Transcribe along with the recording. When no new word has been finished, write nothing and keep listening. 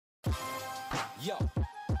Good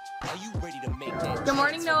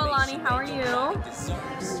morning, Nohailani. How are you?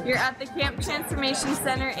 You're at the Camp Transformation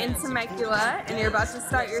Center in Temecula, and you're about to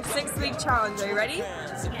start your 6-week challenge. Are you ready?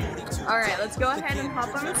 Alright, let's go ahead and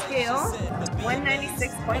hop on the scale.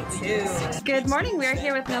 196.2. Good morning. We are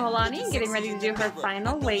here with Nohailani, getting ready to do her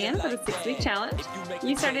final weigh-in for the 6-week challenge.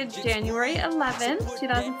 You started January 11,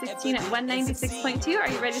 2016 at 196.2. Are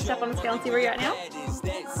you ready to step on the scale and see where you're at now?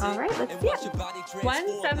 Alright, let's see it.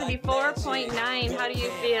 174.9. How do you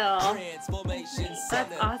feel?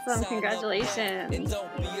 That's awesome. Congratulations.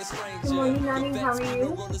 Good morning, Nani. How are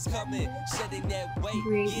you?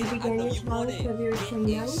 Great. You began your challenge February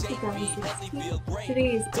 29, 2016. Today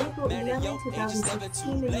is April 11,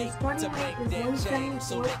 2016, and your starting weight is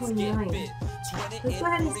 174.9. Let's go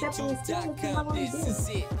ahead and step on the scale and see how well you did.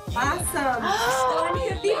 Awesome.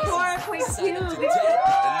 154.2. Good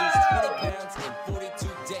job.